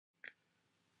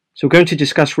So we're going to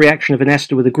discuss reaction of an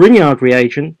ester with a Grignard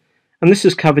reagent, and this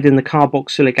is covered in the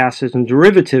carboxylic acid and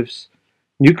derivatives,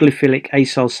 nucleophilic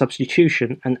acyl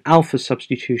substitution and alpha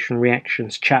substitution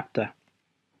reactions chapter.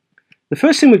 The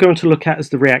first thing we're going to look at is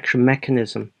the reaction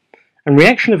mechanism. And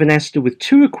reaction of an ester with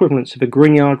two equivalents of a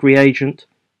Grignard reagent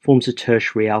forms a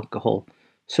tertiary alcohol.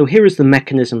 So here is the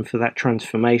mechanism for that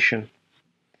transformation.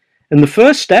 In the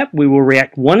first step, we will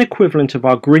react one equivalent of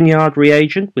our Grignard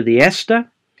reagent with the ester.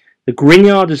 The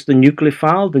Grignard is the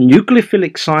nucleophile. The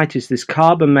nucleophilic site is this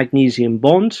carbon-magnesium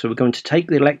bond. So we're going to take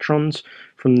the electrons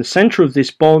from the center of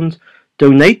this bond,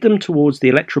 donate them towards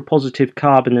the electropositive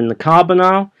carbon in the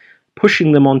carbonyl,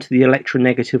 pushing them onto the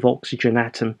electronegative oxygen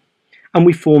atom. And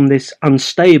we form this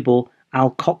unstable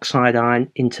alkoxide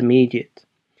ion intermediate.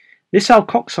 This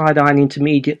alkoxide ion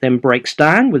intermediate then breaks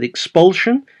down with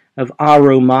expulsion of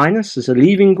RO- as a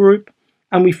leaving group,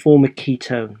 and we form a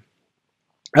ketone.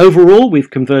 Overall, we've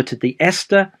converted the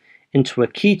ester into a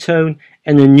ketone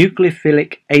in a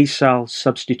nucleophilic acyl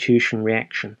substitution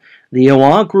reaction. The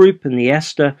OR group in the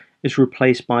ester is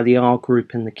replaced by the R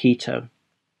group in the ketone.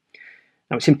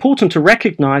 Now, it's important to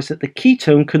recognize that the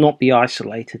ketone cannot be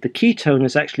isolated. The ketone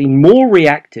is actually more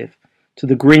reactive to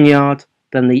the Grignard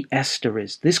than the ester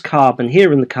is. This carbon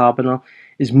here in the carbonyl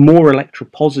is more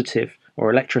electropositive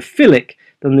or electrophilic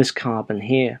than this carbon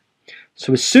here.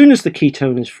 So as soon as the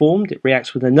ketone is formed, it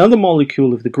reacts with another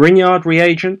molecule of the Grignard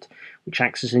reagent, which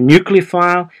acts as a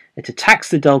nucleophile. It attacks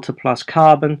the delta plus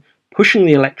carbon, pushing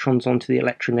the electrons onto the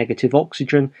electronegative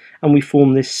oxygen, and we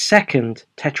form this second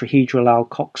tetrahedral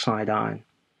alkoxide ion.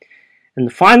 In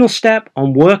the final step,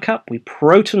 on workup, we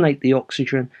protonate the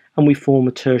oxygen and we form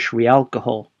a tertiary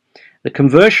alcohol. The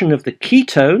conversion of the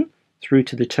ketone through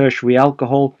to the tertiary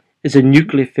alcohol is a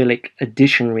nucleophilic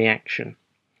addition reaction.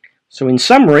 So in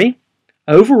summary,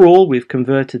 overall we've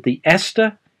converted the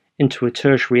ester into a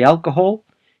tertiary alcohol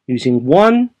using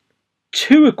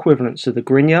two equivalents of the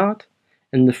Grignard.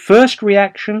 In the first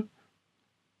reaction,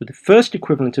 with the first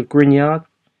equivalent of Grignard,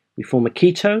 we form a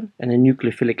ketone and a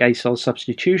nucleophilic acyl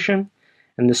substitution.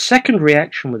 In the second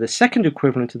reaction, with a second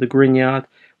equivalent of the Grignard,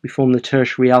 we form the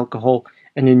tertiary alcohol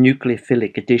and a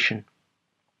nucleophilic addition.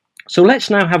 So let's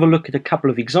now have a look at a couple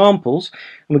of examples,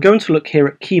 and we're going to look here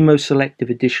at chemoselective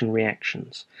addition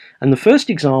reactions. And the first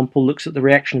example looks at the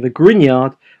reaction of a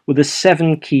Grignard with a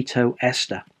 7-keto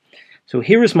ester. So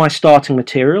here is my starting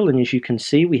material, and as you can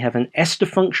see, we have an ester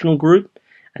functional group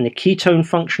and a ketone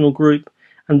functional group,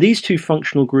 and these two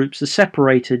functional groups are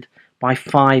separated by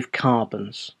 5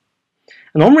 carbons.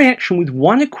 And on reaction with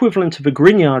one equivalent of a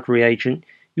Grignard reagent,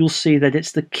 you'll see that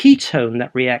it's the ketone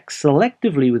that reacts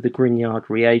selectively with the Grignard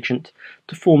reagent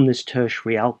to form this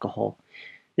tertiary alcohol.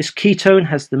 This ketone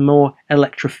has the more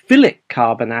electrophilic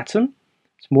carbon atom.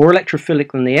 It's more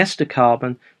electrophilic than the ester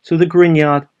carbon, so the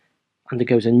Grignard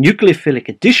undergoes a nucleophilic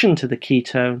addition to the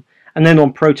ketone, and then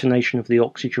on protonation of the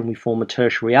oxygen we form a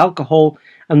tertiary alcohol,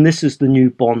 and this is the new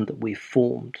bond that we've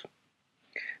formed.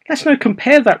 Let's now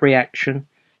compare that reaction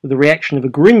with the reaction of a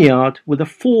Grignard with a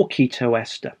 4-keto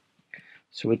ester.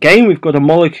 So again, we've got a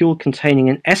molecule containing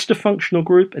an ester functional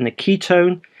group and a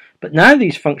ketone, but now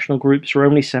these functional groups are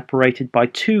only separated by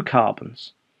 2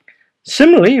 carbons.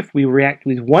 Similarly, if we react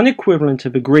with one equivalent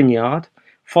of a Grignard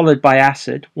followed by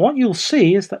acid, what you'll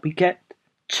see is that we get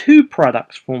 2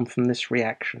 products formed from this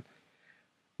reaction.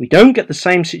 We don't get the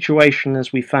same situation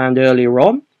as we found earlier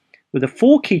on. With a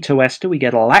 4-keto ester, we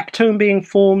get a lactone being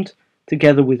formed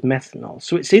together with methanol.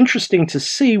 So it's interesting to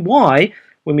see why,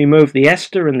 when we move the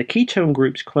ester and the ketone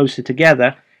groups closer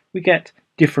together, we get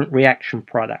different reaction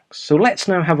products. So let's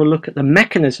now have a look at the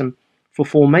mechanism for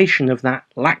formation of that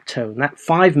lactone, that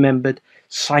 5-membered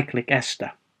cyclic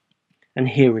ester. And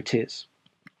here it is.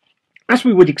 As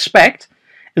we would expect,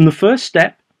 in the first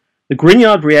step, the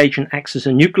Grignard reagent acts as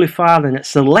a nucleophile and it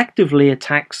selectively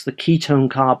attacks the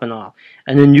ketone carbonyl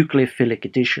and a nucleophilic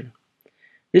addition.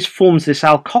 This forms this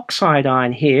alkoxide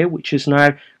ion here, which is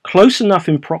now close enough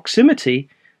in proximity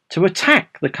to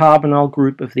attack the carbonyl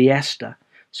group of the ester.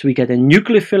 So we get a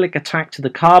nucleophilic attack to the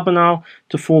carbonyl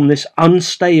to form this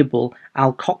unstable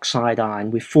alkoxide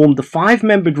ion. We've formed the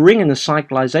 5-membered ring in a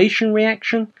cyclization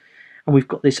reaction, and we've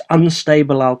got this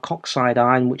unstable alkoxide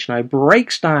ion which now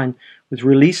breaks down with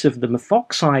release of the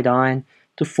methoxide ion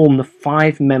to form the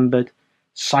 5-membered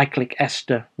cyclic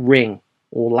ester ring,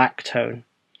 or lactone.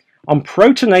 On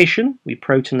protonation, we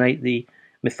protonate the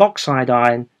methoxide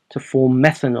ion to form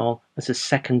methanol as a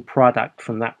second product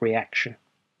from that reaction.